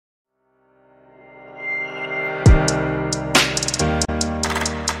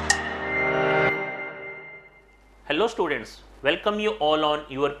Hello students, welcome you all on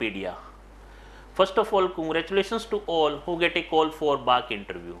YourPedia. First of all, congratulations to all who get a call for BARC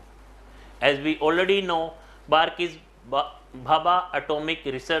interview. As we already know, BARC is Bhabha Atomic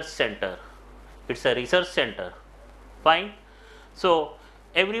Research Center. It's a research center. Fine. So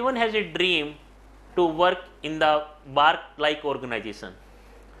everyone has a dream to work in the BARC like organization.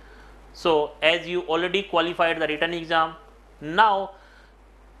 So as you already qualified the written exam, now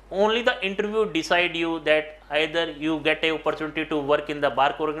only the interview decide you that either you get a opportunity to work in the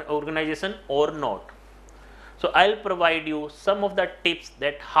BARC organization or not. So I'll provide you some of the tips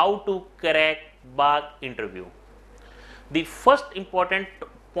that how to crack BARC interview. The first important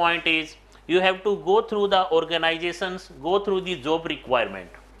point is you have to go through the organizations, go through the job requirement.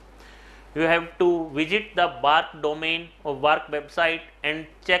 You have to visit the BARC domain or BARC website and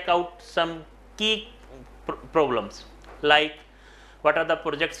check out some key problems like what are the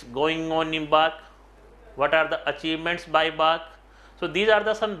projects going on in BARC, what are the achievements by BARC. So these are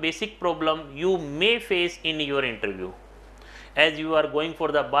the some basic problem you may face in your interview. As you are going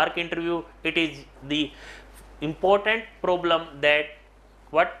for the BARC interview, it is the important problem that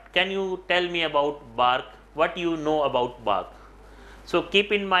what can you tell me about BARC, what you know about BARC. So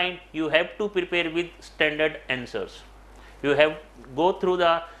keep in mind you have to prepare with standard answers. You have go through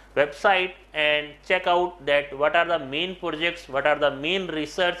the website and check out that what are the main projects, what are the main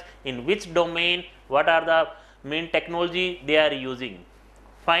research, in which domain, what are the main technology they are using.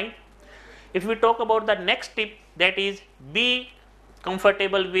 Fine. If we talk about the next tip, that is be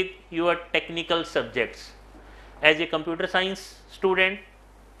comfortable with your technical subjects. As a computer science student,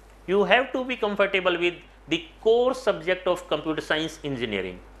 you have to be comfortable with the core subject of computer science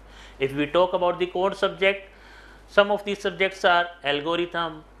engineering. If we talk about the core subject, some of these subjects are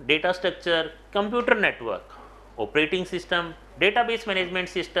algorithm, data structure, computer network, operating system, database management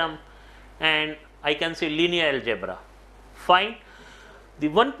system, and I can say linear algebra. Fine. The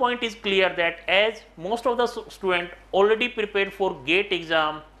one point is clear that as most of the students already prepared for GATE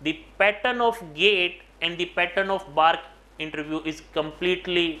exam, the pattern of GATE and the pattern of BARC interview is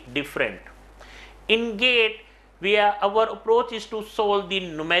completely different. In GATE, our approach is to solve the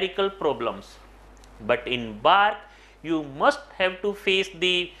numerical problems. But in BARC, you must have to face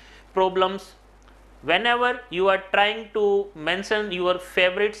the problems whenever you are trying to mention your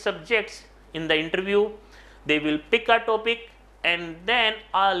favorite subjects in the interview. They will pick a topic and then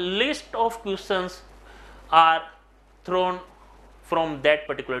a list of questions are thrown from that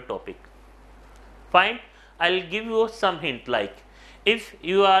particular topic. Fine. I'll give you some hint like if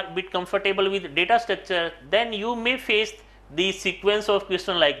you are a bit comfortable with data structure, then you may face the sequence of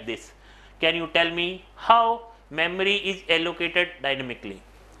question like this. Can you tell me how memory is allocated dynamically?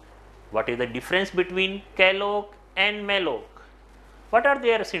 What is the difference between calloc and malloc? What are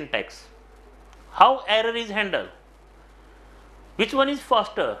their syntax? How error is handled? Which one is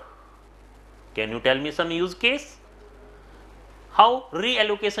faster? Can you tell me some use case? How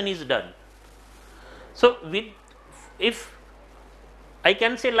reallocation is done? So if I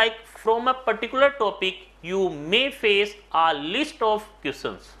can say like from a particular topic, you may face a list of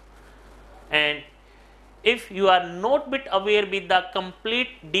questions. And if you are not bit aware with the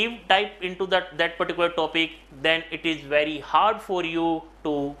complete deep dive into that particular topic, then it is very hard for you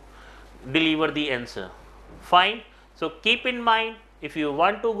to deliver the answer. Fine. So keep in mind, if you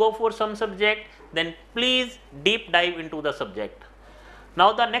want to go for some subject, then please deep dive into the subject.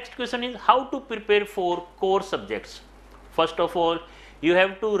 Now the next question is how to prepare for core subjects. First of all, you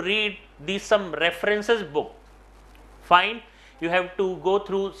have to read some references book. Fine. You have to go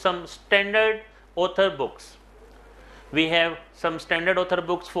through some standard author books. We have some standard author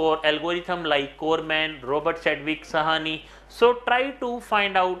books for algorithm like Corman, Robert Chadwick, Sahani. So try to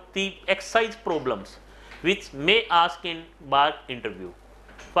find out the exercise problems which may ask in BARC interview.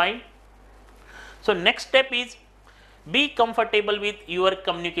 Fine. So next step is be comfortable with your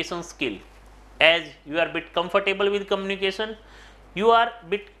communication skill. As you are bit comfortable with communication, you are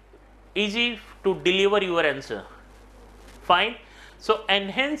bit easy to deliver your answer. Fine. So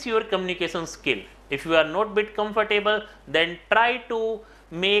enhance your communication skill. If you are not bit comfortable, then try to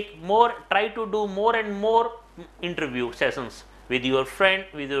do more and more interview sessions with your friend,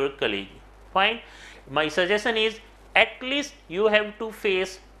 with your colleague. Fine. My suggestion is at least you have to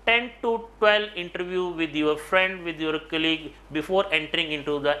face 10 to 12 interview with your friend, with your colleague before entering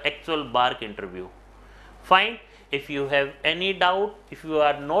into the actual BARC interview. Fine. If you have any doubt, if you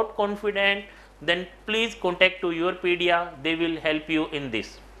are not confident, then please contact to YourPedia. They will help you in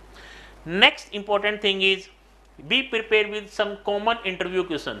this. Next important thing is be prepared with some common interview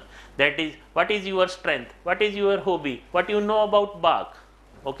question. That is, what is your strength? What is your hobby? What you know about BARC?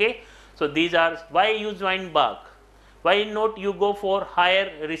 Okay. So these are why you join BARC. why not you go for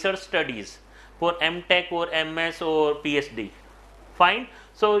higher research studies for MTech or MS or PhD? Fine.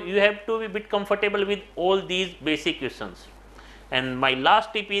 So you have to be a bit comfortable with all these basic questions. And my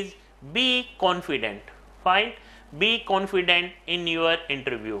last tip is be confident. Fine. Be confident in your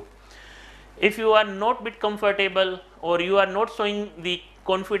interview. If you are not bit comfortable or you are not showing the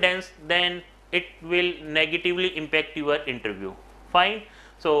confidence, then it will negatively impact your interview. Fine.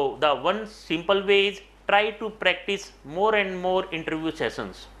 So the one simple way is try to practice more and more interview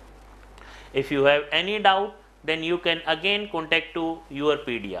sessions. If you have any doubt, then you can again contact to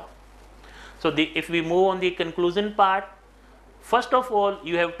YourPedia. So if we move on the conclusion part, first of all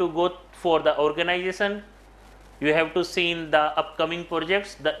you have to go for the organization. You have to see the upcoming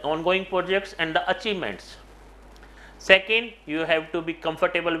projects, the ongoing projects and the achievements. Second, you have to be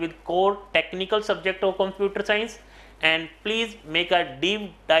comfortable with core technical subject of computer science, and please make a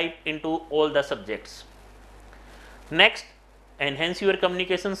deep dive into all the subjects. Next, enhance your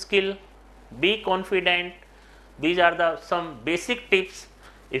communication skill, be confident. These are the some basic tips.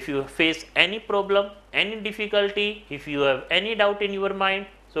 If you face any problem, any difficulty, if you have any doubt in your mind,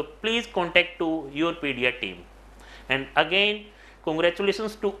 so please contact to YourPedia team. And again,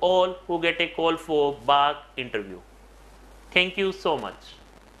 congratulations to all who get a call for BARC interview. Thank you so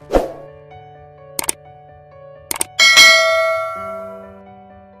much.